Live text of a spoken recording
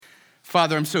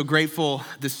Father, I'm so grateful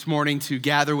this morning to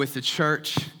gather with the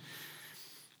church.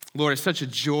 Lord, it's such a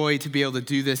joy to be able to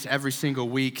do this every single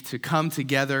week, to come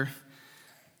together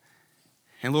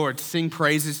and, Lord, sing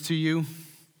praises to you,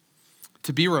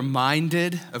 to be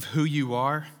reminded of who you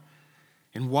are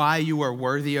and why you are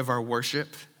worthy of our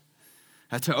worship,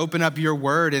 to open up your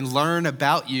word and learn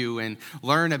about you and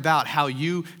learn about how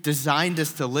you designed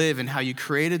us to live and how you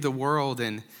created the world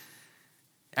and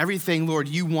everything, Lord,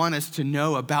 you want us to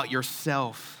know about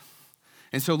yourself.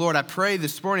 And so, Lord, I pray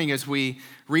this morning as we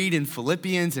read in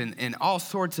Philippians and all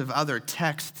sorts of other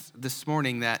texts this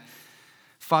morning that,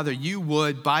 Father, you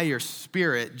would, by your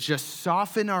Spirit, just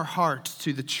soften our hearts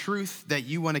to the truth that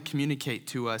you want to communicate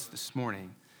to us this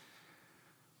morning.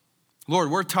 Lord,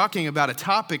 we're talking about a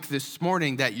topic this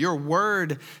morning that your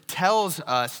word tells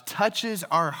us touches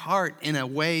our heart in a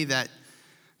way that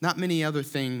not many other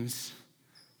things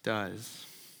does.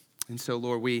 And so,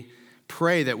 Lord, we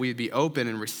pray that we'd be open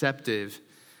and receptive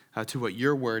to what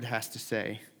your word has to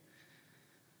say.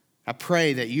 I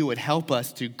pray that you would help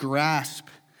us to grasp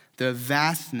the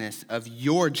vastness of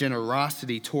your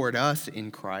generosity toward us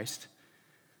in Christ.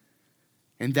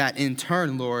 And that in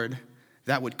turn, Lord,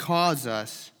 that would cause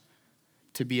us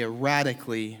to be a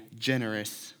radically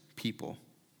generous people.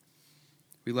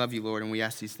 We love you, Lord, and we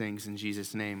ask these things in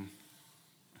Jesus' name.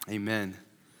 Amen.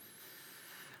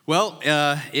 Well,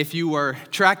 if you were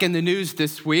tracking the news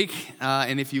this week,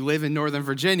 and if you live in Northern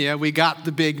Virginia, we got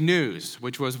the big news,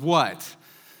 which was what?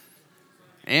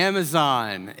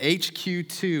 Amazon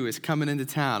HQ2 is coming into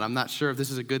town. I'm not sure if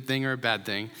this is a good thing or a bad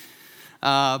thing,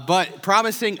 but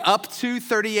promising up to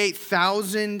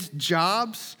 38,000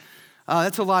 jobs.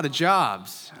 That's a lot of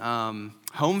jobs.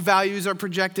 Home values are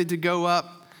projected to go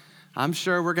up. I'm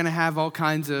sure we're going to have all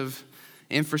kinds of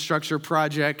infrastructure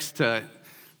projects to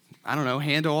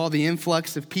handle all the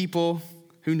influx of people.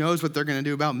 Who knows what they're going to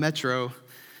do about Metro.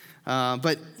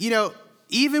 But,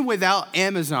 even without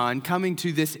Amazon coming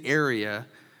to this area,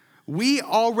 we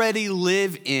already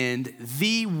live in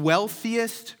the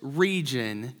wealthiest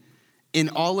region in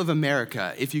all of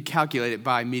America, if you calculate it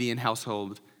by median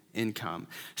household income.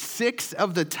 6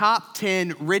 of the top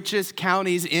 10 richest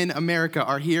counties in America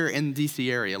are here in the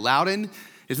D.C. area. Loudoun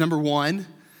is number 1.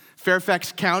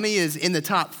 Fairfax County is in the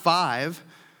top 5.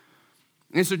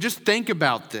 And so just think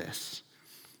about this.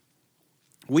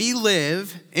 We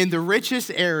live in the richest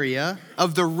area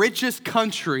of the richest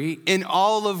country in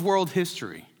all of world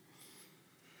history.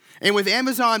 And with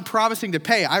Amazon promising to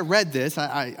pay, I read this,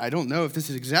 I don't know if this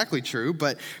is exactly true,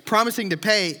 but promising to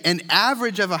pay an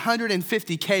average of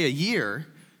 $150K a year,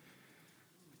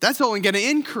 that's only going to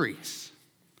increase.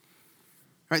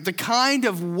 Right? The kind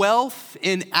of wealth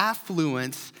and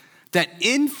affluence that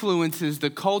influences the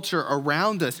culture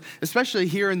around us, especially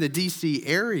here in the D.C.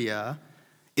 area,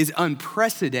 is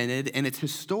unprecedented and it's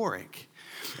historic.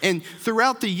 And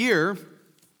throughout the year,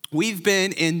 we've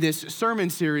been in this sermon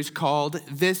series called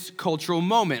This Cultural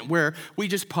Moment, where we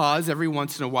just pause every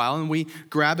once in a while and we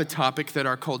grab a topic that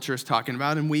our culture is talking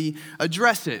about and we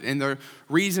address it. And the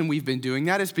reason we've been doing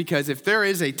that is because if there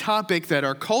is a topic that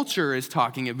our culture is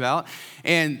talking about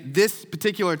and this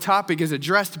particular topic is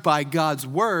addressed by God's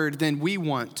word, then we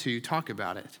want to talk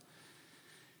about it.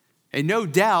 And no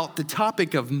doubt the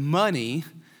topic of money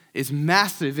is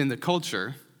massive in the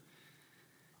culture.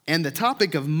 And the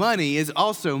topic of money is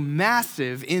also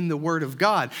massive in the Word of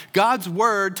God. God's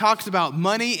Word talks about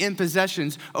money and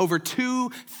possessions over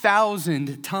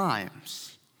 2,000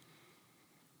 times.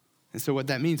 And so what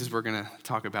that means is we're going to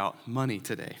talk about money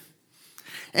today.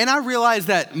 And I realize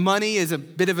that money is a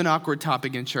bit of an awkward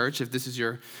topic in church. If this is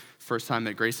your first time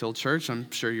at Grace Hill Church,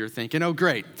 I'm sure you're thinking, oh,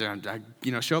 great. I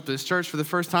show up to this church for the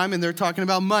first time and they're talking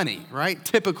about money, right?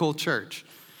 Typical church.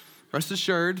 Rest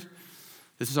assured,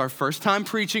 this is our first time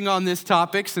preaching on this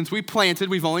topic since we've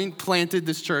only planted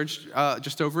this church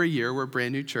just over a year. We're a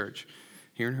brand new church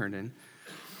here in Herndon.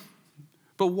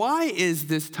 But why is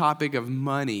this topic of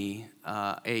money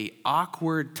a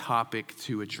awkward topic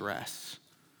to address?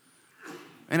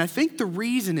 And I think the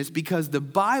reason is because the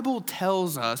Bible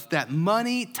tells us that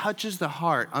money touches the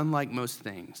heart unlike most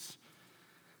things.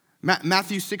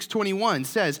 Matthew 6:21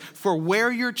 says, "For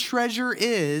where your treasure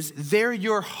is, there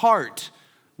your heart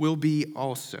will be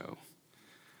also."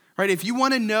 Right? If you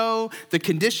want to know the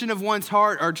condition of one's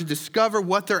heart or to discover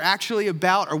what they're actually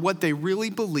about or what they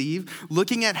really believe,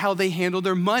 looking at how they handle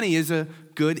their money is a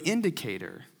good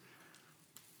indicator.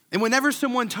 And whenever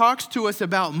someone talks to us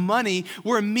about money,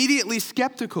 we're immediately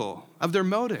skeptical of their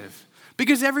motive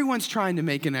because everyone's trying to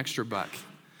make an extra buck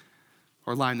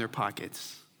or line their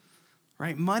pockets.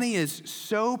 Right? Money is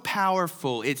so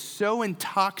powerful, it's so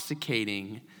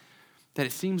intoxicating that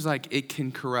it seems like it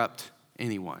can corrupt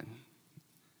anyone.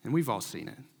 And we've all seen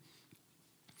it.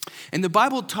 And the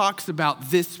Bible talks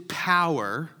about this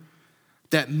power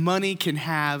that money can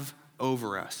have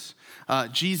over us.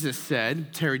 Jesus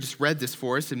said, Terry just read this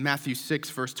for us in Matthew 6,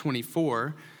 verse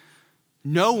 24,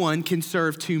 no one can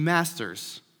serve two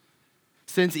masters,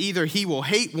 since either he will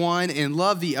hate one and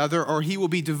love the other, or he will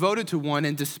be devoted to one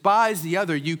and despise the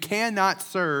other. You cannot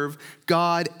serve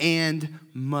God and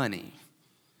money.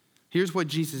 Here's what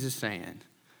Jesus is saying.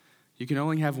 You can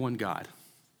only have one God.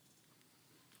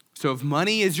 So if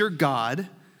money is your God,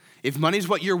 if money is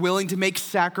what you're willing to make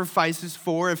sacrifices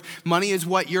for, if money is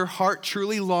what your heart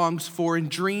truly longs for and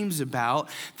dreams about,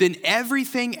 then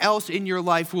everything else in your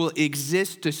life will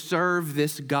exist to serve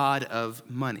this God of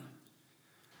money.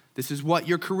 This is what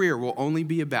your career will only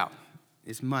be about,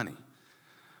 is money.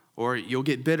 Or you'll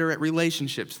get bitter at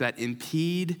relationships that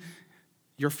impede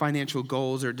your financial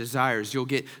goals or desires. You'll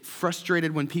get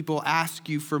frustrated when people ask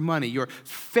you for money. Your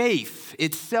faith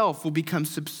itself will become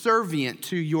subservient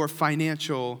to your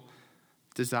financial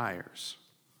desires.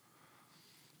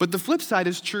 But the flip side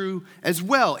is true as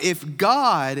well. If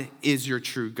God is your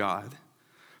true God,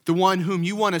 the one whom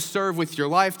you want to serve with your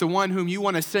life, the one whom you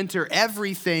want to center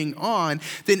everything on,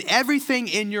 then everything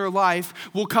in your life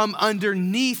will come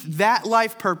underneath that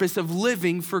life purpose of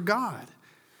living for God.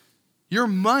 Your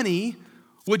money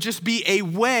would just be a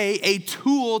way, a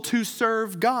tool to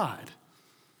serve God.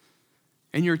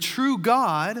 And your true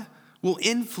God will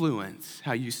influence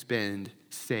how you spend,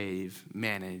 save,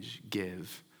 manage,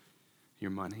 give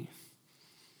your money.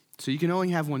 So you can only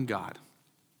have one God.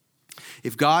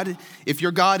 If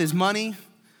your God is money,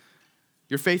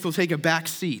 your faith will take a back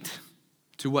seat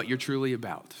to what you're truly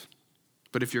about.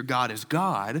 But if your God is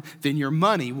God, then your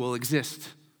money will exist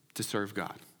to serve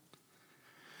God.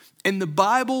 And the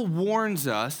Bible warns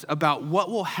us about what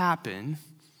will happen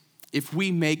if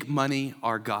we make money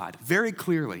our God, very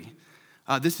clearly.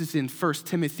 This is in 1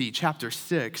 Timothy chapter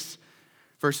 6,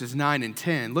 verses 9 and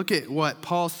 10. Look at what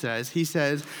Paul says. He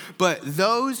says, but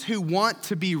those who want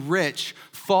to be rich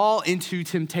fall into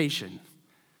temptation,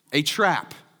 a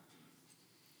trap,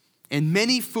 and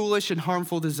many foolish and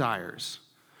harmful desires,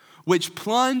 which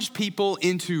plunge people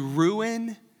into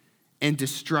ruin and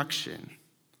destruction.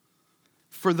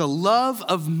 For the love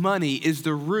of money is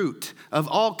the root of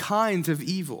all kinds of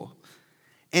evil.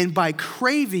 And by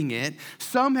craving it,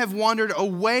 some have wandered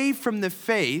away from the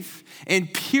faith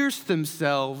and pierced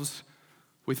themselves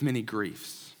with many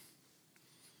griefs.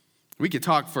 We could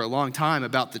talk for a long time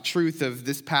about the truth of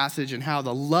this passage and how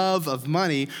the love of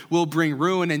money will bring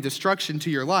ruin and destruction to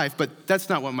your life, but that's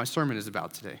not what my sermon is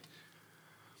about today.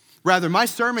 Rather, my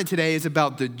sermon today is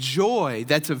about the joy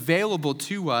that's available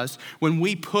to us when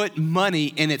we put money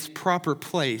in its proper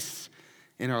place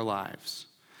in our lives.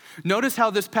 Notice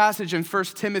how this passage in 1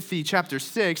 Timothy chapter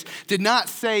 6 did not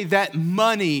say that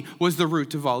money was the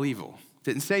root of all evil. It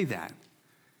didn't say that.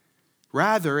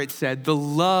 Rather, it said the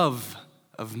love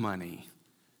of money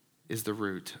is the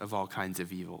root of all kinds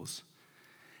of evils.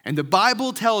 And the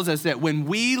Bible tells us that when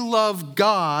we love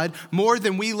God more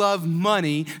than we love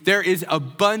money, there is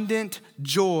abundant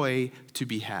joy to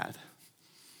be had.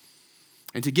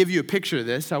 And to give you a picture of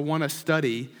this, I want to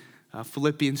study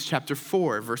Philippians chapter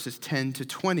 4, verses 10 to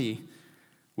 20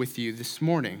 with you this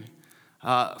morning.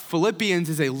 Philippians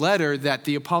is a letter that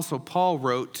the Apostle Paul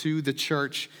wrote to the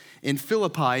church in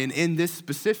Philippi. And in this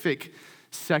specific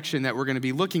section that we're going to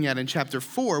be looking at in chapter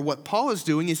 4, what Paul is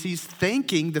doing is he's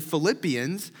thanking the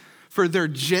Philippians for their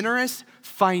generous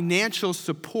financial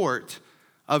support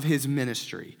of his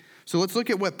ministry. So let's look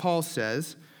at what Paul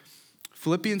says.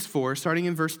 Philippians 4, starting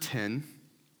in verse 10.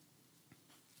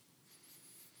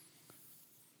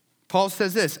 Paul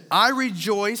says this, I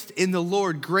rejoiced in the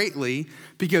Lord greatly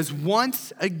because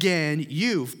once again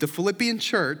you, the Philippian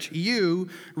church, you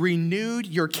renewed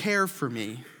your care for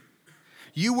me.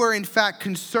 You were in fact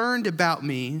concerned about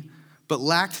me, but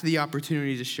lacked the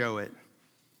opportunity to show it.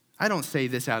 I don't say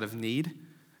this out of need,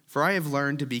 for I have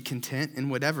learned to be content in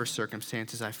whatever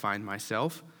circumstances I find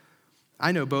myself.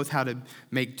 I know both how to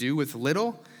make do with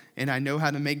little, and I know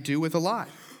how to make do with a lot.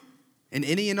 In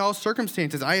any and all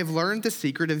circumstances, I have learned the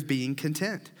secret of being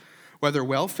content, whether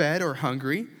well-fed or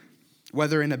hungry,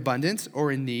 whether in abundance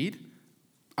or in need.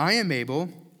 I am able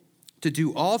to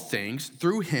do all things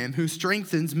through him who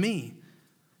strengthens me.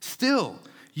 Still,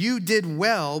 you did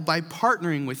well by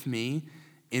partnering with me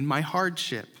in my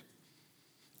hardship.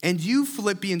 And you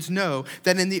Philippians know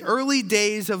that in the early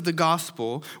days of the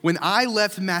gospel, when I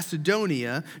left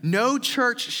Macedonia, no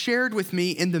church shared with me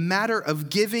in the matter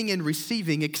of giving and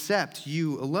receiving except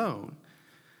you alone.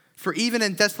 For even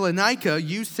in Thessalonica,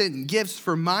 you sent gifts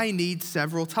for my needs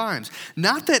several times.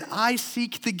 Not that I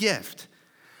seek the gift,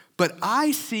 but I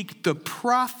seek the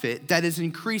profit that is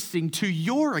increasing to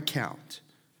your account.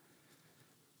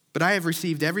 But I have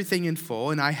received everything in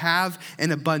full, and I have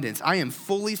an abundance. I am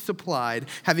fully supplied,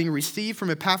 having received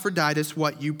from Epaphroditus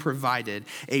what you provided,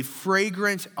 a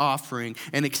fragrant offering,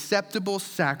 an acceptable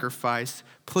sacrifice,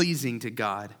 pleasing to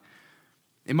God.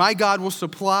 And my God will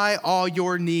supply all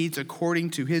your needs according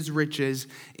to his riches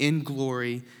in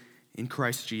glory in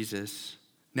Christ Jesus.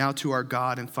 Now to our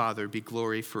God and Father be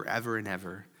glory forever and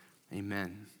ever.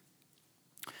 Amen.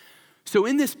 So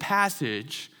in this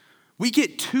passage, we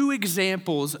get two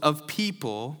examples of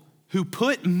people who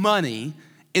put money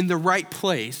in the right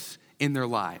place in their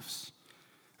lives.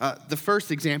 The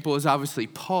first example is obviously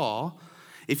Paul.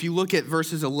 If you look at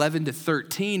verses 11 to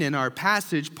 13 in our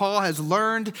passage, Paul has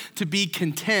learned to be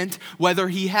content whether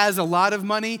he has a lot of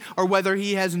money or whether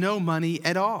he has no money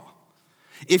at all.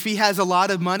 If he has a lot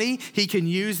of money, he can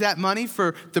use that money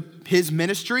for his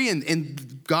ministry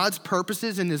and God's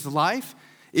purposes in his life.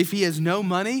 If he has no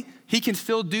money, he can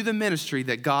still do the ministry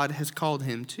that God has called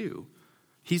him to.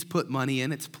 He's put money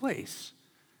in its place.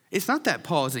 It's not that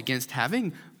Paul is against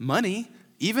having money,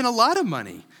 even a lot of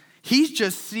money. He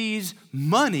just sees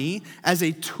money as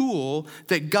a tool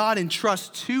that God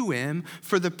entrusts to him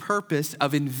for the purpose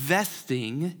of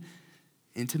investing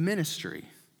into ministry.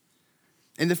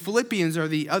 And the Philippians are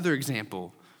the other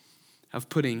example of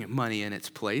putting money in its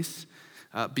place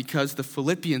because the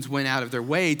Philippians went out of their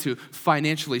way to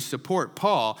financially support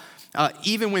Paul.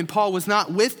 Even when Paul was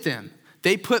not with them,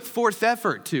 they put forth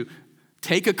effort to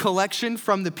take a collection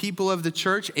from the people of the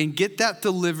church and get that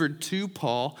delivered to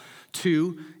Paul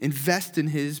to invest in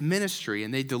his ministry.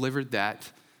 And they delivered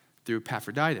that through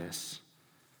Epaphroditus.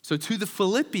 So to the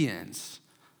Philippians,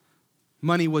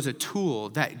 money was a tool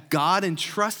that God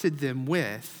entrusted them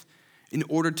with in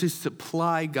order to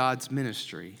supply Paul's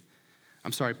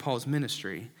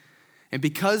ministry. And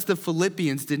because the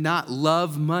Philippians did not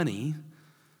love money,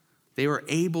 they were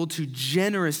able to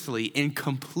generously and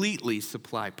completely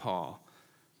supply Paul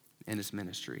and his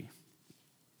ministry.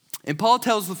 And Paul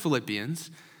tells the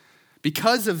Philippians,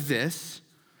 because of this,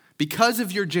 because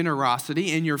of your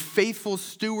generosity and your faithful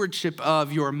stewardship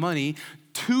of your money,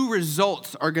 two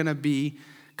results are going to be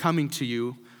coming to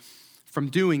you from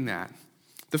doing that.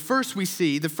 The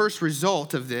first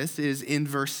result of this is in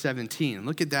verse 17.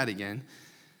 Look at that again.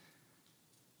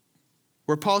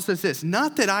 Where Paul says this,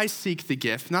 not that I seek the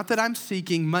gift, not that I'm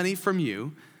seeking money from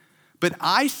you, but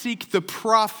I seek the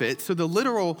profit. So the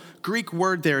literal Greek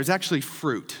word there is actually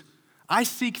fruit. I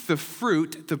seek the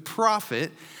fruit, the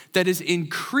profit that is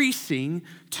increasing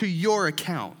to your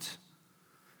account.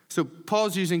 So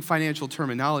Paul's using financial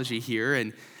terminology here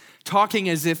and talking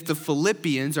as if the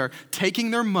Philippians are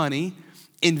taking their money,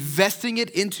 investing it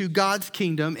into God's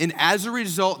kingdom, and as a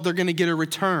result, they're going to get a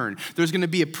return. There's going to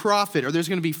be a profit, or there's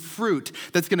going to be fruit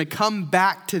that's going to come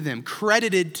back to them,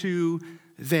 credited to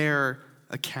their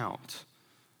account.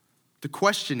 The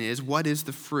question is, what is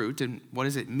the fruit, and what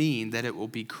does it mean that it will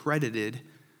be credited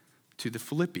to the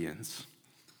Philippians?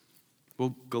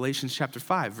 Well, Galatians chapter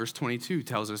 5, verse 22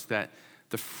 tells us that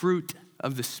the fruit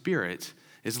of the Spirit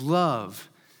is love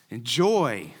and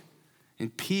joy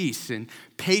and peace and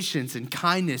patience and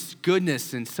kindness,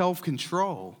 goodness and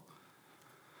self-control.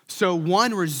 So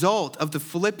one result of the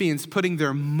Philippians putting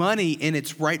their money in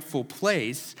its rightful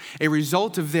place, a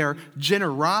result of their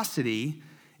generosity,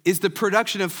 is the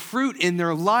production of fruit in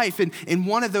their life, and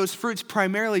one of those fruits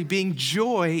primarily being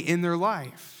joy in their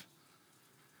life.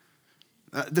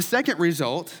 The second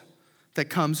result that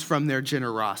comes from their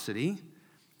generosity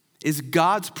is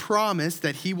God's promise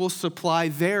that he will supply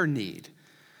their need.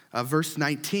 Verse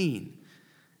 19,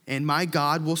 and my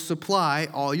God will supply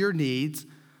all your needs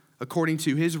according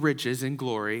to his riches and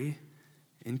glory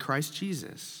in Christ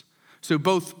Jesus. So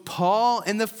both Paul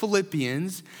and the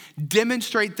Philippians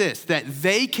demonstrate this, that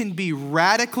they can be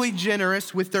radically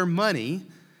generous with their money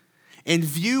and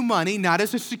view money not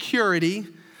as a security,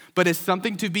 but as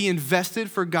something to be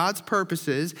invested for God's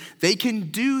purposes. They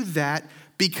can do that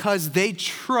because they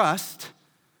trust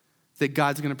that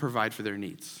God's going to provide for their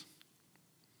needs.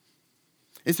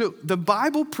 And so the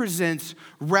Bible presents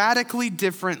radically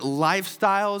different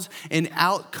lifestyles and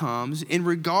outcomes in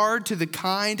regard to the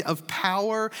kind of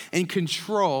power and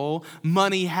control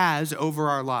money has over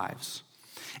our lives.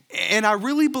 And I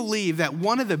really believe that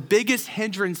one of the biggest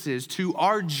hindrances to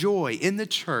our joy in the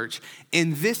church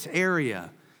in this area,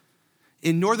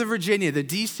 in Northern Virginia, the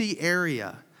DC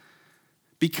area,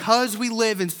 because we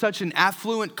live in such an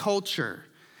affluent culture,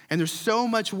 and there's so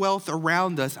much wealth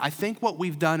around us, I think what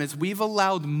we've done is we've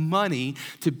allowed money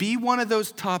to be one of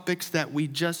those topics that we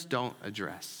just don't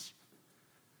address.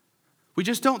 We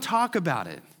just don't talk about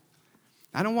it.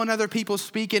 I don't want other people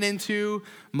speaking into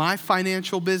my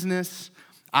financial business.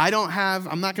 I'm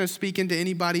not going to speak into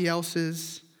anybody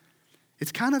else's.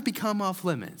 It's kind of become off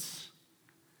limits.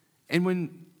 And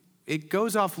when it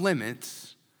goes off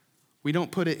limits, we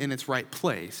don't put it in its right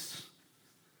place.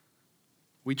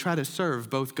 We try to serve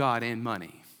both God and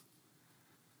money,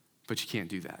 but you can't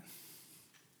do that.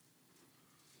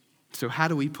 So how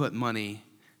do we put money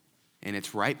in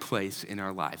its right place in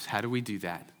our lives? How do we do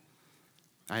that?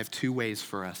 I have 2 ways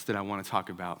for us that I want to talk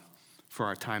about for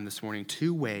our time this morning.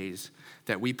 2 ways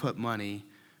that we put money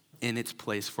in its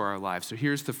place for our lives. So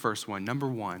here's the first one. Number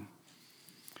 1,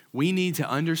 we need to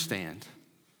understand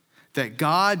that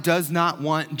God does not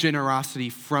want generosity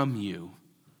from you.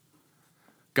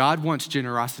 God wants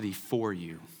generosity for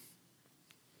you.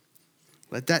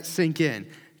 Let that sink in.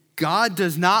 God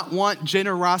does not want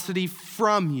generosity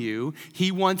from you.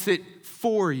 He wants it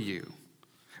for you.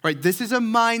 Right? This is a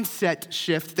mindset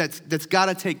shift that's got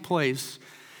to take place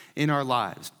in our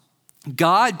lives.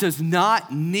 God does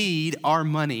not need our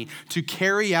money to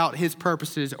carry out his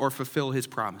purposes or fulfill his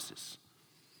promises.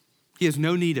 He has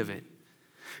no need of it.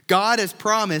 God has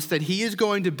promised that he is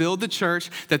going to build the church,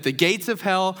 that the gates of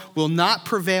hell will not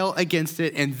prevail against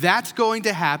it, and that's going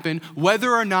to happen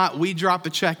whether or not we drop a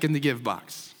check in the give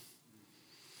box.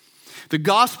 The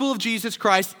gospel of Jesus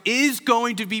Christ is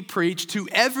going to be preached to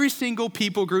every single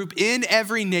people group in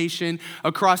every nation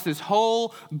across this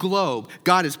whole globe.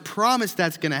 God has promised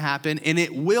that's going to happen, and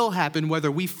it will happen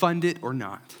whether we fund it or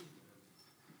not.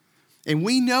 And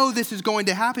we know this is going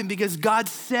to happen because God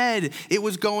said it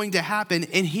was going to happen,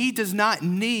 and he does not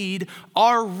need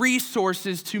our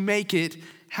resources to make it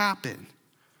happen.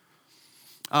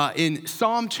 In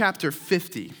Psalm chapter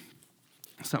 50,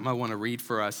 something I want to read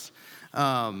for us,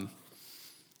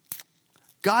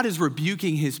 God is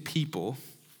rebuking his people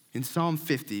in Psalm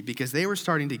 50 because they were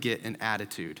starting to get an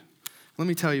attitude. Let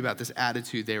me tell you about this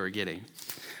attitude they were getting.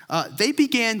 They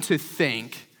began to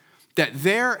think that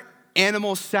their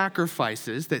animal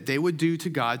sacrifices that they would do to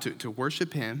God to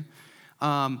worship him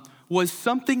was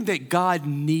something that God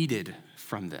needed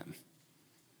from them.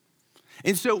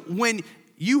 And so when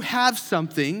you have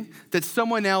something that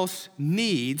someone else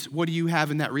needs, what do you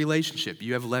have in that relationship?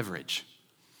 You have leverage.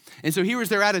 And so here was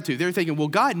their attitude. They were thinking, well,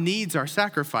 God needs our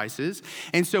sacrifices.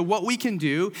 And so what we can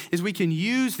do is we can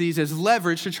use these as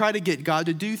leverage to try to get God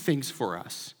to do things for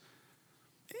us.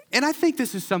 And I think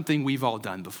this is something we've all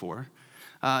done before.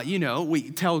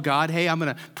 We tell God, hey, I'm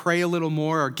going to pray a little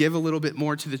more or give a little bit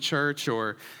more to the church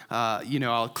or,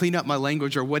 I'll clean up my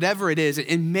language or whatever it is.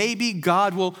 And maybe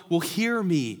God will hear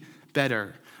me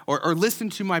better or listen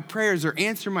to my prayers or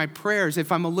answer my prayers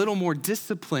if I'm a little more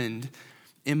disciplined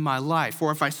in my life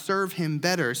or if I serve him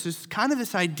better. So it's kind of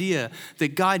this idea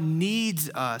that God needs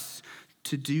us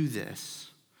to do this.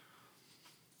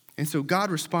 And so God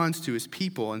responds to his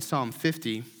people in Psalm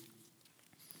 50,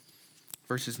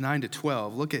 verses 9 to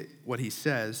 12, look at what he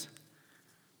says.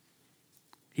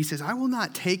 He says, I will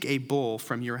not take a bull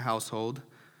from your household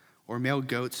or male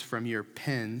goats from your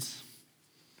pens,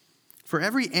 for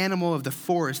every animal of the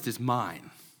forest is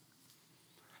mine,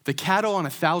 the cattle on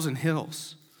 1,000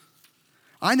 hills.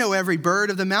 I know every bird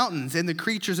of the mountains and the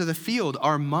creatures of the field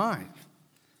are mine.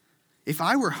 If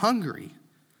I were hungry,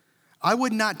 I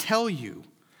would not tell you,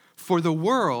 for the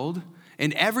world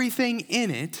and everything in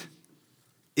it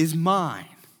is mine.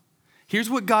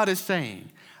 Here's what God is saying.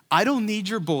 I don't need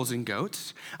your bulls and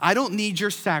goats. I don't need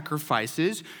your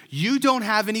sacrifices. You don't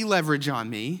have any leverage on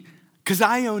me because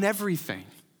I own everything.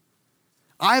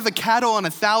 I have a cattle on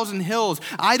 1,000 hills.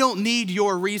 I don't need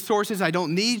your resources. I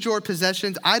don't need your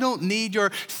possessions. I don't need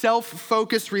your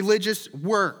self-focused religious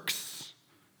works.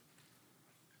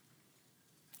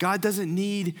 God doesn't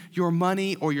need your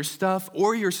money or your stuff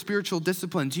or your spiritual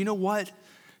disciplines. You know what?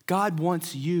 God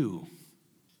wants you.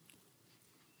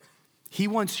 He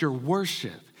wants your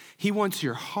worship. He wants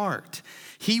your heart.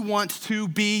 He wants to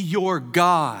be your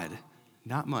God,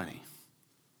 not money.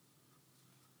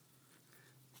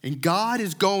 And God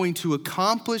is going to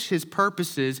accomplish his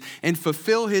purposes and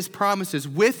fulfill his promises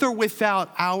with or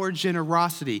without our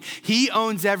generosity. He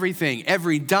owns everything.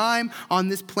 Every dime on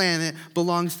this planet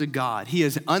belongs to God. He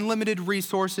has unlimited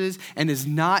resources and is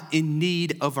not in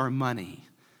need of our money.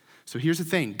 So here's the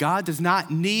thing. God does not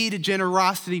need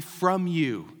generosity from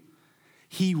you.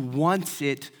 He wants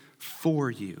it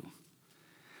for you.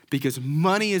 Because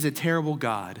money is a terrible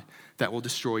God that will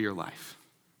destroy your life.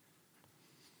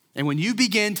 And when you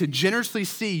begin to generously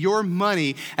see your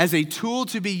money as a tool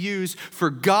to be used for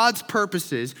God's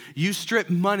purposes, you strip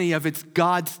money of its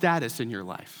God status in your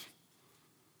life.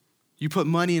 You put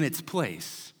money in its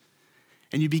place.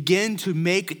 And you begin to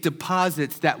make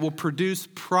deposits that will produce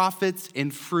profits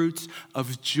and fruits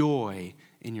of joy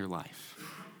in your life.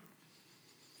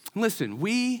 Listen,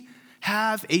 we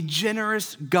have a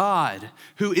generous God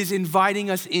who is inviting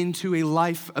us into a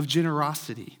life of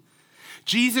generosity.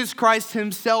 Jesus Christ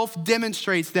himself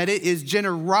demonstrates that it is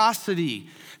generosity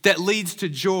that leads to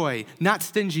joy, not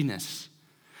stinginess.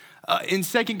 In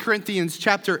 2 Corinthians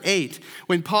chapter 8,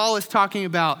 when Paul is talking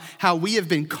about how we have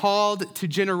been called to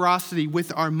generosity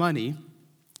with our money,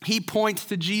 he points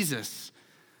to Jesus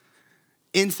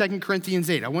in 2 Corinthians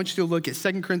 8. I want you to look at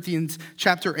 2 Corinthians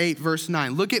chapter 8, verse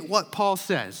 9. Look at what Paul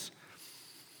says.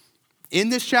 In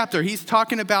this chapter, he's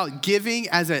talking about giving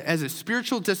as a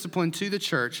spiritual discipline to the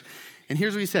church. And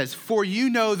here's what he says. For you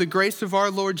know the grace of our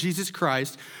Lord Jesus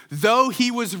Christ, though he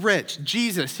was rich,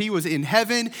 Jesus, he was in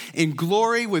heaven in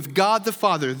glory with God the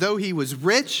Father. Though he was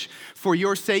rich, for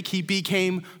your sake he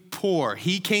became poor.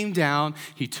 He came down,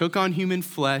 he took on human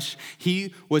flesh.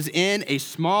 He was in a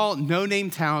small, no-name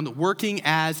town working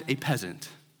as a peasant.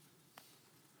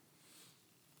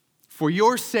 For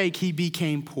your sake he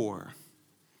became poor,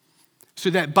 so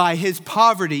that by his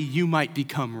poverty you might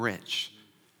become rich.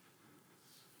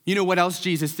 You know what else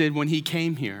Jesus did when he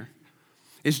came here?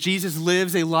 Is Jesus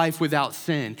lives a life without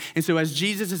sin. And so as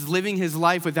Jesus is living his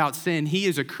life without sin, he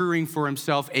is accruing for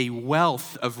himself a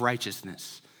wealth of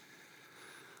righteousness.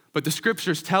 But the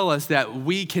scriptures tell us that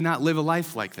we cannot live a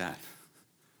life like that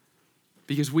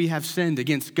because we have sinned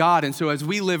against God. And so as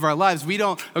we live our lives, we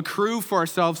don't accrue for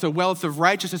ourselves a wealth of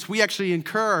righteousness. We actually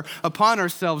incur upon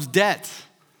ourselves debt.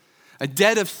 A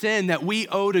debt of sin that we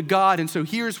owe to God. And so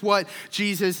here's what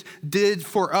Jesus did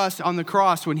for us on the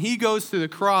cross. When he goes to the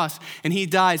cross and he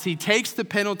dies, he takes the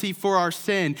penalty for our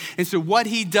sin. And so what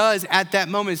he does at that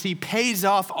moment is he pays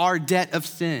off our debt of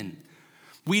sin.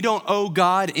 We don't owe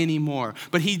God anymore,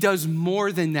 but he does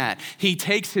more than that. He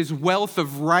takes his wealth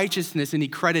of righteousness and he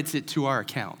credits it to our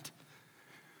account.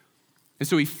 And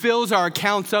so he fills our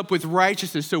accounts up with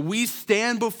righteousness. So we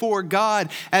stand before God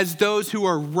as those who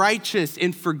are righteous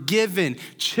and forgiven,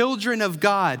 children of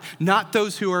God, not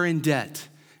those who are in debt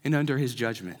and under his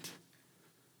judgment.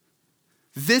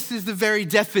 This is the very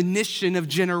definition of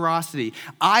generosity.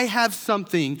 I have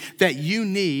something that you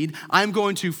need. I'm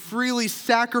going to freely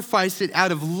sacrifice it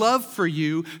out of love for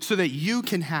you so that you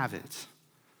can have it.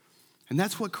 And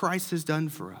that's what Christ has done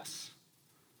for us.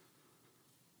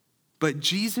 But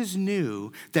Jesus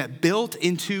knew that built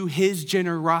into his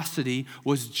generosity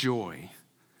was joy.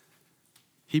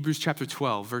 Hebrews chapter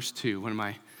 12, verse 2, one of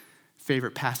my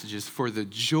favorite passages. For the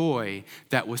joy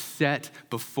that was set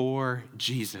before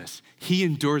Jesus, he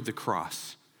endured the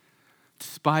cross,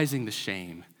 despising the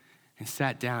shame, and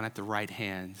sat down at the right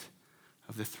hand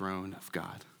of the throne of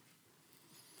God.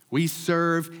 We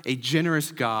serve a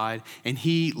generous God, and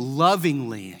he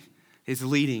lovingly is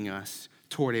leading us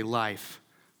toward a life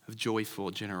of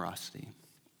joyful generosity.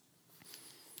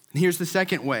 And here's the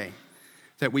second way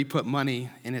that we put money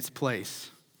in its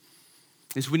place,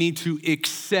 is we need to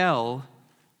excel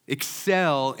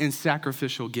in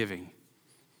sacrificial giving.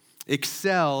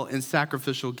 Excel in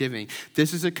sacrificial giving.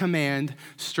 This is a command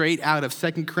straight out of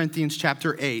 2 Corinthians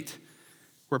chapter 8,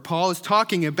 where Paul is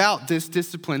talking about this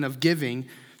discipline of giving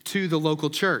to the local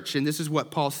church. And this is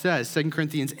what Paul says, 2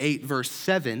 Corinthians 8, verse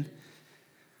 7.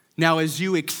 Now, as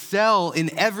you excel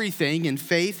in everything, in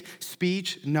faith,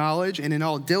 speech, knowledge, and in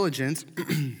all diligence,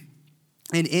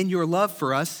 and in your love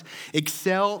for us,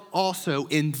 excel also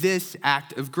in this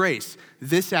act of grace.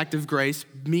 This act of grace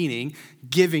meaning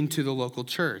giving to the local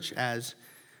church, as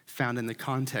found in the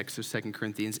context of 2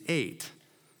 Corinthians 8.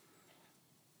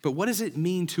 But what does it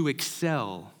mean to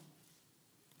excel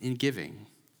in giving?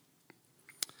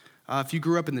 If you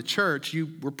grew up in the church,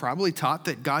 you were probably taught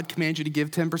that God commands you to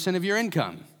give 10% of your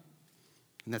income.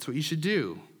 And that's what you should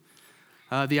do.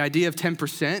 The idea of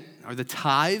 10%, or the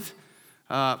tithe,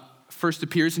 first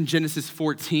appears in Genesis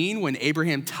 14 when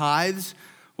Abraham tithes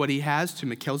what he has to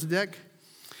Melchizedek.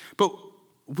 But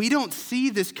we don't see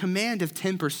this command of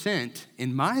 10%,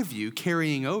 in my view,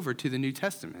 carrying over to the New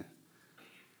Testament.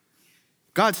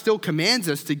 God still commands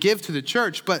us to give to the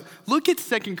church, but look at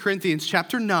 2 Corinthians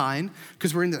chapter 9,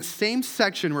 because we're in the same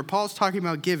section where Paul's talking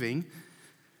about giving.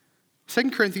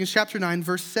 2 Corinthians chapter 9,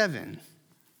 verse 7.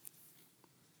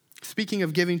 Speaking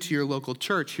of giving to your local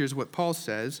church, here's what Paul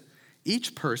says.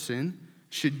 Each person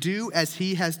should do as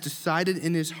he has decided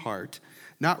in his heart,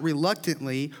 not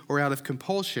reluctantly or out of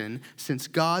compulsion, since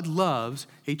God loves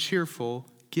a cheerful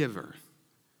giver.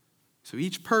 So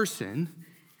each person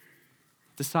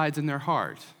decides in their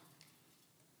heart.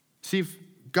 See, if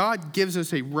God gives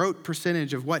us a rote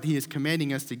percentage of what he is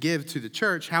commanding us to give to the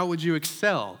church, how would you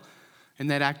excel in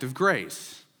that act of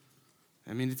grace?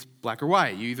 I mean, it's black or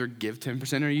white. You either give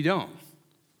 10% or you don't.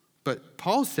 But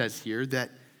Paul says here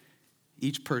that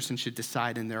each person should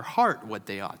decide in their heart what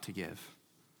they ought to give.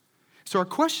 So our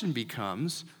question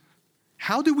becomes,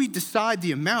 how do we decide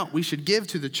the amount we should give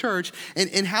to the church,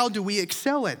 and how do we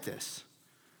excel at this?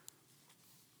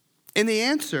 And the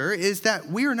answer is that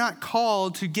we are not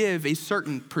called to give a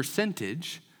certain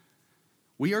percentage.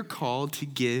 We are called to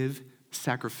give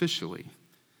sacrificially.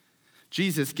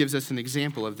 Jesus gives us an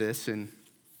example of this in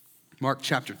Mark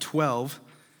chapter 12,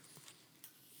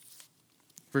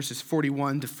 verses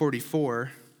 41 to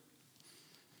 44.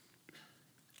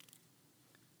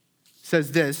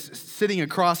 Says this, sitting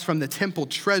across from the temple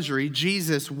treasury,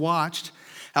 Jesus watched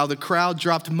how the crowd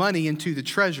dropped money into the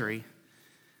treasury.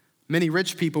 Many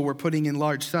rich people were putting in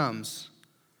large sums.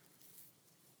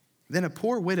 Then a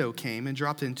poor widow came and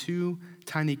dropped in 2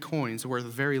 tiny coins worth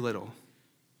very little.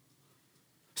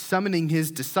 Summoning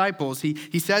his disciples,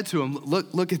 he said to them,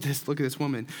 look at this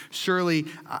woman. Surely,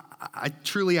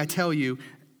 truly I tell you,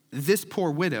 this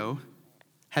poor widow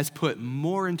has put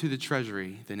more into the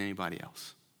treasury than anybody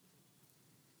else.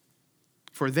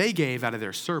 For they gave out of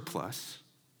their surplus,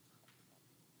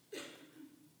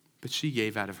 but she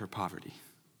gave out of her poverty.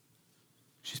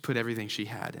 She's put everything she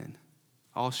had in,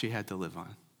 all she had to live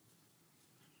on.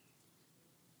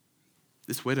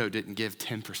 This widow didn't give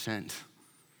 10%.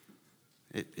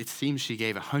 It seems she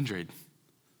gave 100.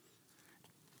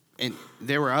 And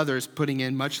there were others putting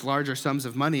in much larger sums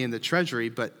of money in the treasury,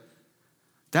 but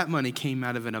that money came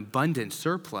out of an abundant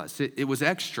surplus. It was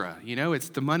extra, it's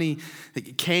the money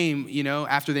that came,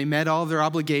 after they met all of their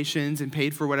obligations and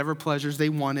paid for whatever pleasures they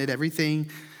wanted, everything,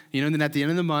 and then at the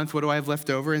end of the month, what do I have left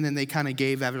over? And then they kind of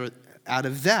gave out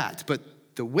of that. But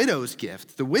the widow's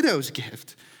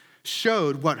gift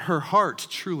showed what her heart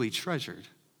truly treasured.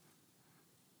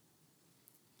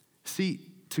 See,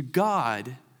 to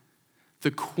God,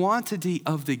 the quantity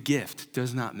of the gift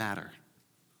does not matter.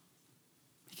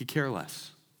 He could care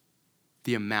less.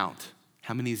 The amount,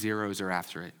 how many zeros are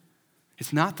after it.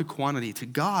 It's not the quantity. To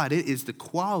God, it is the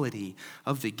quality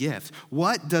of the gift.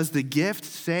 What does the gift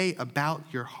say about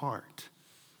your heart?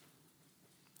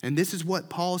 And this is what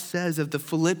Paul says of the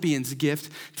Philippians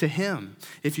gift to him.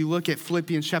 If you look at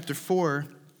Philippians chapter 4,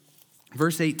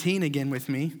 verse 18 again with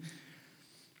me.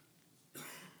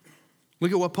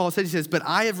 Look at what Paul says. He says, but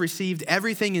I have received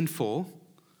everything in full,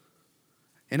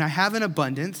 and I have an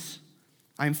abundance.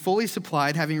 I am fully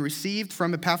supplied, having received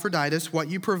from Epaphroditus what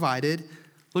you provided.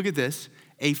 Look at this,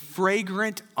 a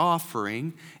fragrant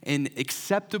offering, an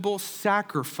acceptable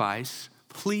sacrifice,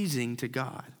 pleasing to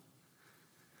God.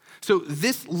 So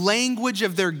this language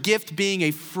of their gift being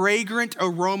a fragrant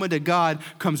aroma to God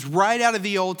comes right out of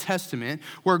the Old Testament,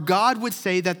 where God would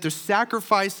say that the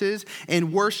sacrifices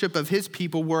and worship of his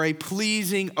people were a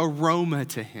pleasing aroma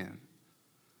to him.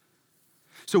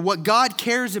 So what God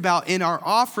cares about in our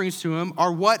offerings to him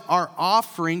are what our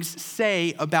offerings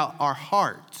say about our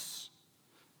hearts.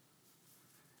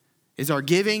 Is our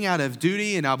giving out of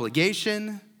duty and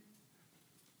obligation,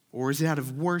 or is it out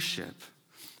of worship?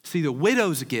 See, the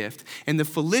widow's gift and the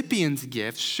Philippians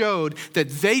gift showed that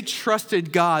they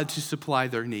trusted God to supply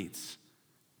their needs.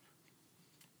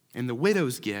 And the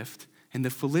widow's gift and the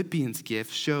Philippians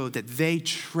gift showed that they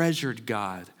treasured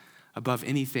God above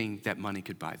anything that money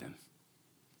could buy them.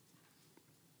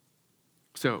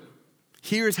 So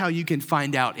here's how you can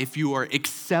find out if you are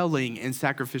excelling in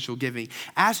sacrificial giving.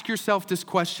 Ask yourself this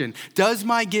question: does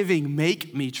my giving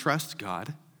make me trust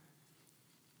God?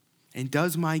 And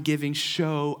does my giving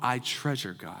show I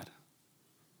treasure God?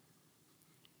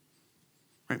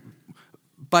 Right.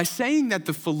 By saying that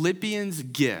the Philippians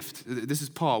gift, this is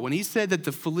Paul, when he said that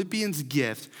the Philippians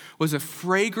gift was a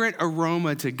fragrant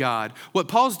aroma to God, what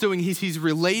Paul's doing, he's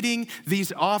relating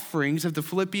these offerings of the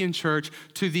Philippian church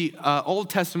to the Old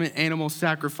Testament animal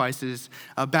sacrifices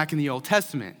back in the Old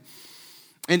Testament.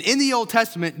 And in the Old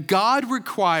Testament, God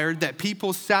required that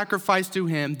people sacrifice to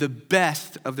him the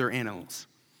best of their animals.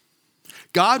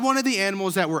 God wanted the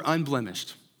animals that were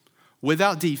unblemished,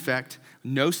 without defect,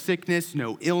 no sickness,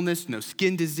 no illness, no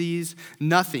skin disease,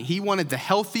 nothing. He wanted the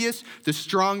healthiest, the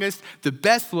strongest, the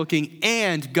best looking,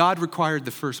 and God required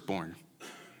the firstborn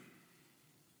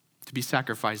to be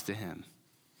sacrificed to him.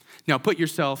 Now put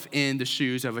yourself in the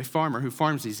shoes of a farmer who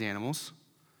farms these animals,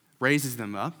 raises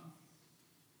them up.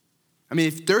 I mean,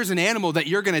 if there's an animal that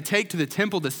you're going to take to the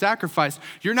temple to sacrifice,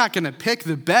 you're not going to pick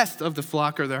the best of the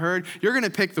flock or the herd. You're going to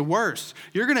pick the worst.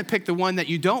 You're going to pick the one that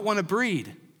you don't want to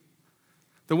breed,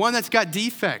 the one that's got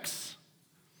defects.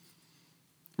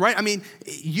 right? I mean,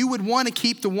 you would want to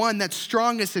keep the one that's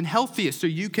strongest and healthiest so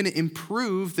you can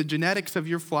improve the genetics of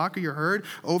your flock or your herd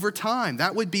over time.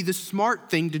 That would be the smart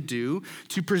thing to do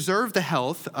to preserve the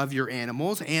health of your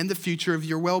animals and the future of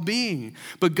your well-being.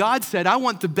 But God said, I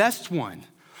want the best one.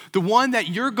 The one that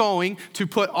you're going to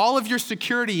put all of your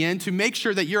security in to make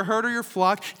sure that your herd or your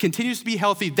flock continues to be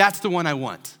healthy. That's the one I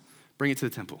want. Bring it to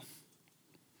the temple.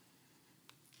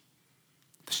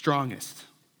 The strongest.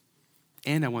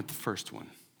 And I want the first one.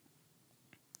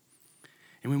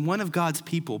 And when one of God's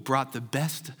people brought the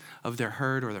best of their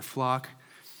herd or their flock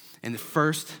and the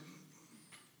first,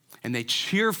 and they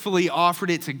cheerfully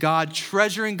offered it to God,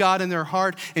 treasuring God in their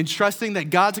heart and trusting that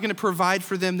God's going to provide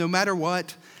for them no matter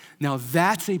what, now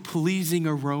that's a pleasing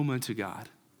aroma to God.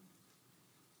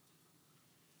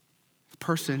 The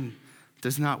person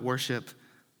does not worship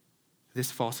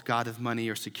this false god of money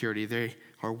or security. They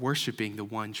are worshiping the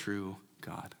one true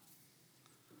God.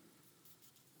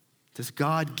 Does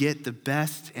God get the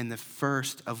best and the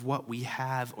first of what we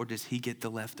have, or does he get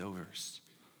the leftovers?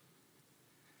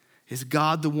 Is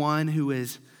God the one who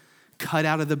is cut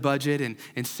out of the budget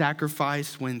and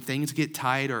sacrificed when things get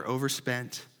tight or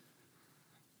overspent?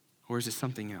 Or is it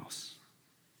something else?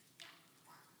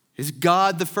 Is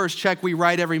God the first check we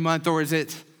write every month, or is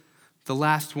it the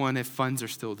last one if funds are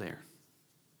still there?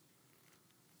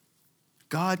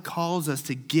 God calls us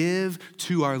to give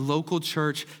to our local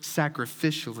church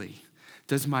sacrificially.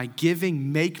 Does my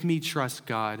giving make me trust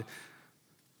God?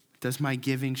 Does my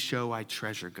giving show I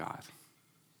treasure God?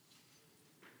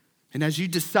 And as you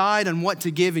decide on what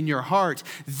to give in your heart,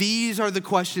 these are the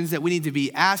questions that we need to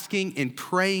be asking and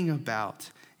praying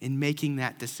about in making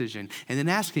that decision. And then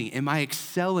asking, am I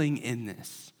excelling in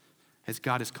this as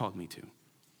God has called me to?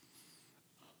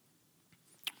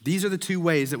 These are the two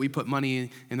ways that we put money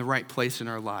in the right place in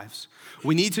our lives.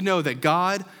 We need to know that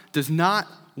God does not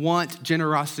want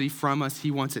generosity from us. He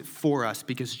wants it for us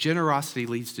because generosity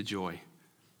leads to joy.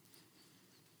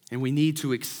 And we need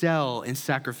to excel in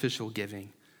sacrificial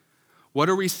giving. What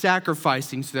are we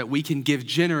sacrificing so that we can give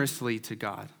generously to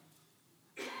God?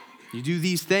 You do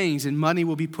these things and money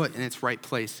will be put in its right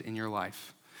place in your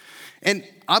life. And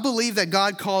I believe that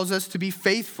God calls us to be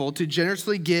faithful to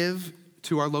generously give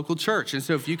to our local church. And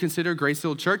so if you consider Grace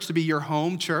Hill Church to be your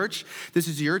home church, this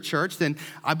is your church, then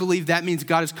I believe that means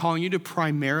God is calling you to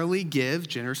primarily give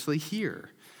generously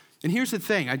here. And here's the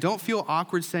thing, I don't feel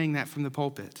awkward saying that from the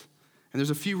pulpit. And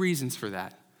there's a few reasons for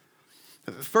that.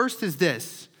 First is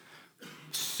this,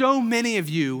 so many of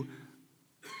you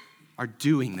are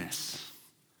doing this.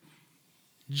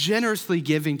 Generously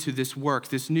giving to this work,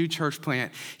 this new church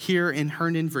plant here in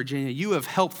Herndon, Virginia. You have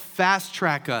helped fast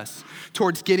track us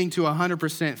towards getting to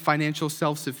 100% financial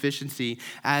self-sufficiency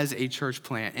as a church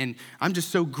plant. And I'm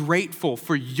just so grateful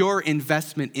for your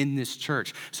investment in this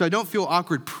church. So I don't feel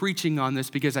awkward preaching on this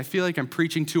because I feel like I'm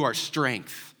preaching to our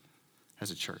strength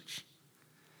as a church.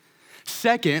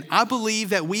 Second, I believe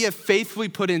that we have faithfully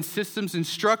put in systems and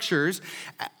structures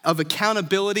of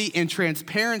accountability and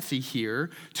transparency here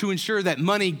to ensure that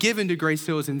money given to Grace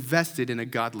Hill is invested in a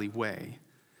godly way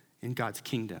in God's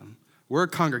kingdom. We're a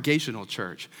congregational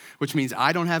church, which means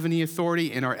I don't have any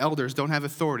authority and our elders don't have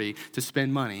authority to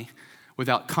spend money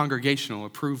without congregational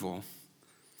approval.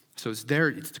 So it's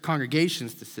the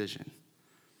congregation's decision.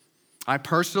 I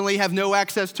personally have no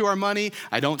access to our money.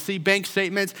 I don't see bank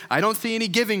statements. I don't see any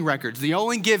giving records. The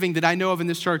only giving that I know of in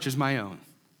this church is my own.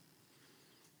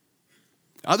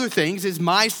 Other things is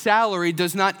my salary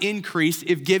does not increase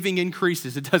if giving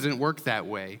increases. It doesn't work that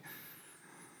way.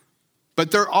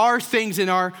 But there are things in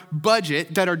our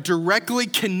budget that are directly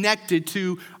connected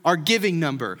to our giving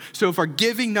number. So if our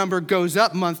giving number goes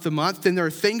up month to month, then there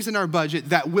are things in our budget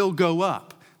that will go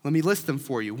up. Let me list them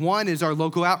for you. One is our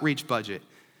local outreach budget.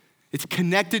 It's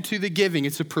connected to the giving.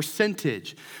 It's a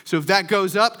percentage. So if that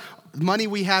goes up, money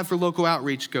we have for local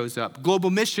outreach goes up. Global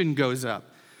mission goes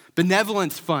up.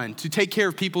 Benevolence fund to take care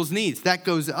of people's needs, that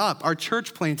goes up. Our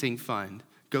church planting fund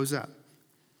goes up.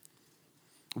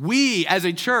 We as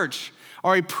a church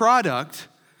are a product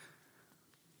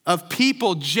of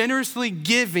people generously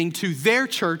giving to their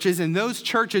churches and those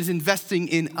churches investing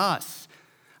in us.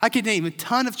 I could name a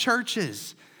ton of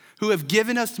churches who have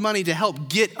given us money to help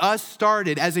get us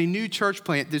started as a new church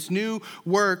plant, this new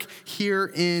work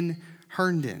here in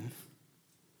Herndon.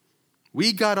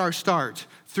 We got our start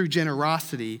through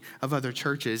generosity of other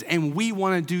churches, and we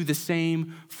want to do the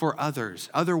same for others,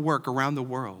 other work around the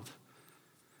world.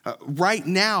 Right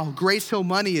now, Grace Hill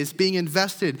money is being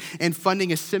invested in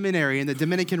funding a seminary in the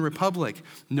Dominican Republic.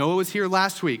 Noah was here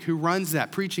last week, who runs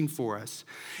that, preaching for us.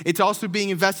 It's also being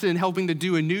invested in helping to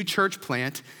do a new church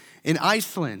plant in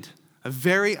Iceland, a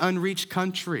very unreached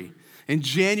country. In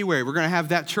January, we're going to have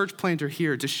that church planter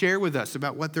here to share with us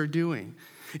about what they're doing.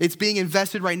 It's being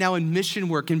invested right now in mission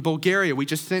work in Bulgaria. We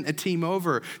just sent a team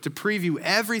over to preview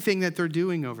everything that they're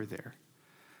doing over there.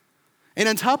 And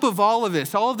on top of all of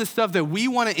this, all of the stuff that we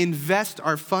want to invest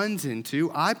our funds into,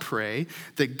 I pray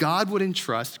that God would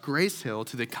entrust Grace Hill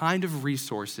to the kind of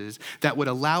resources that would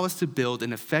allow us to build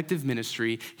an effective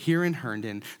ministry here in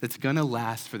Herndon that's going to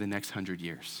last for the next 100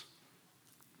 years.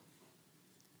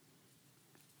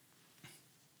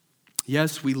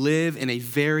 Yes, we live in a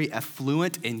very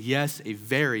affluent and yes, a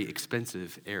very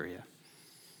expensive area.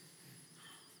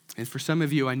 And for some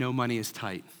of you, I know money is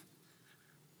tight.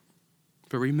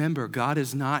 But remember, God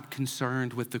is not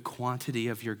concerned with the quantity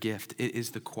of your gift. It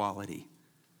is the quality.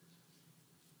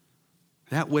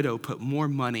 That widow put more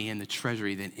money in the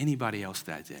treasury than anybody else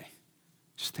that day.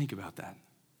 Just think about that.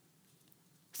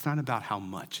 It's not about how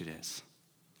much it is.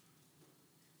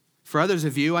 For others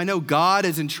of you, I know God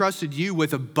has entrusted you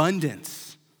with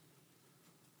abundance.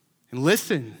 And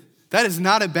listen, that is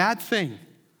not a bad thing.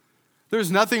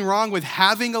 There's nothing wrong with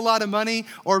having a lot of money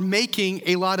or making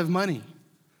a lot of money.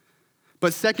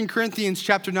 But 2 Corinthians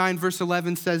chapter 9, verse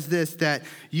 11 says this, that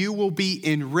you will be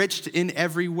enriched in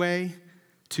every way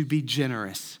to be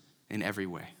generous in every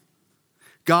way.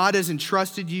 God has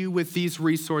entrusted you with these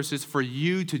resources for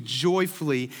you to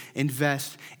joyfully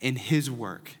invest in his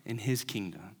work, in his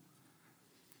kingdom.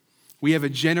 We have a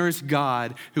generous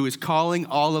God who is calling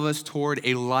all of us toward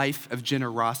a life of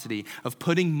generosity, of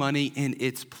putting money in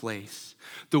its place.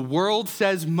 The world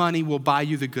says money will buy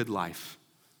you the good life,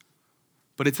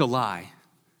 but it's a lie.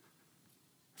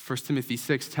 1 Timothy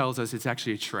 6 tells us it's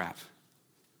actually a trap.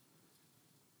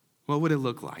 What would it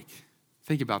look like?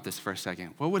 Think about this for a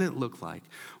second. What would it look like?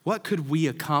 What could we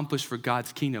accomplish for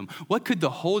God's kingdom? What could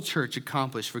the whole church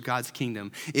accomplish for God's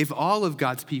kingdom if all of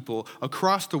God's people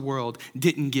across the world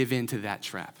didn't give in to that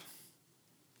trap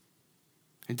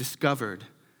and discovered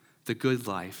the good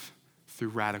life through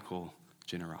radical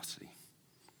generosity?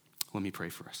 Let me pray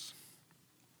for us.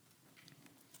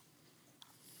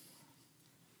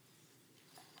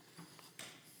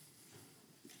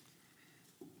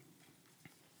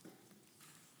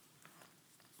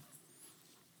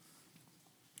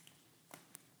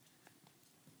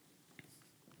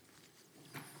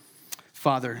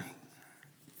 Father,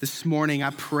 this morning I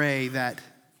pray that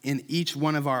in each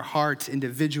one of our hearts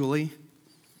individually,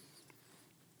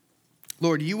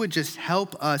 Lord, you would just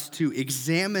help us to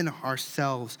examine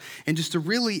ourselves and just to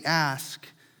really ask,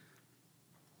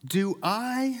 do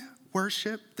I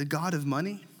worship the God of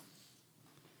money?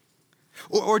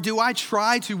 Or do I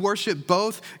try to worship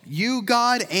both you,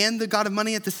 God, and the God of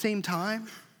money at the same time?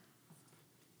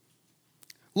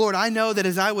 Lord, I know that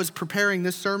as I was preparing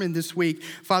this sermon this week,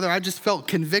 Father, I just felt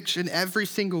conviction every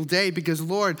single day because,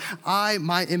 Lord, in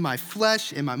my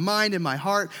flesh, in my mind, in my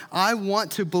heart, I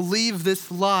want to believe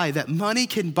this lie that money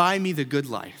can buy me the good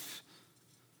life.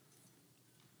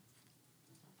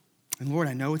 And Lord,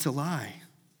 I know it's a lie.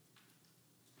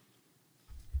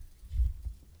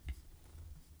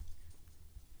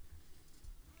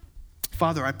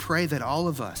 Father, I pray that all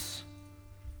of us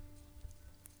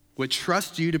would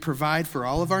trust you to provide for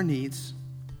all of our needs,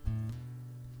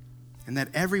 and that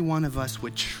every one of us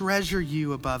would treasure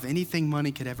you above anything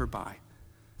money could ever buy.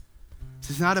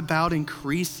 This is not about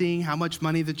increasing how much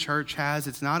money the church has.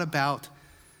 It's not about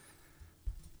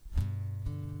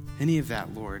any of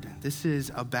that, Lord. This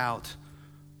is about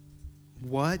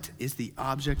what is the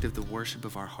object of the worship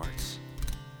of our hearts.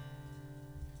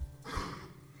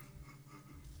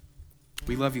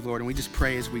 We love you, Lord, and we just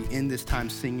pray as we end this time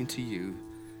singing to you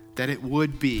that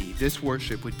this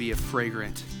worship would be a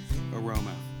fragrant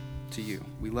aroma to you.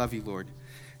 We love you, Lord.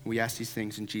 We ask these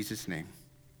things in Jesus' name.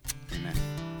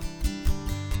 Amen.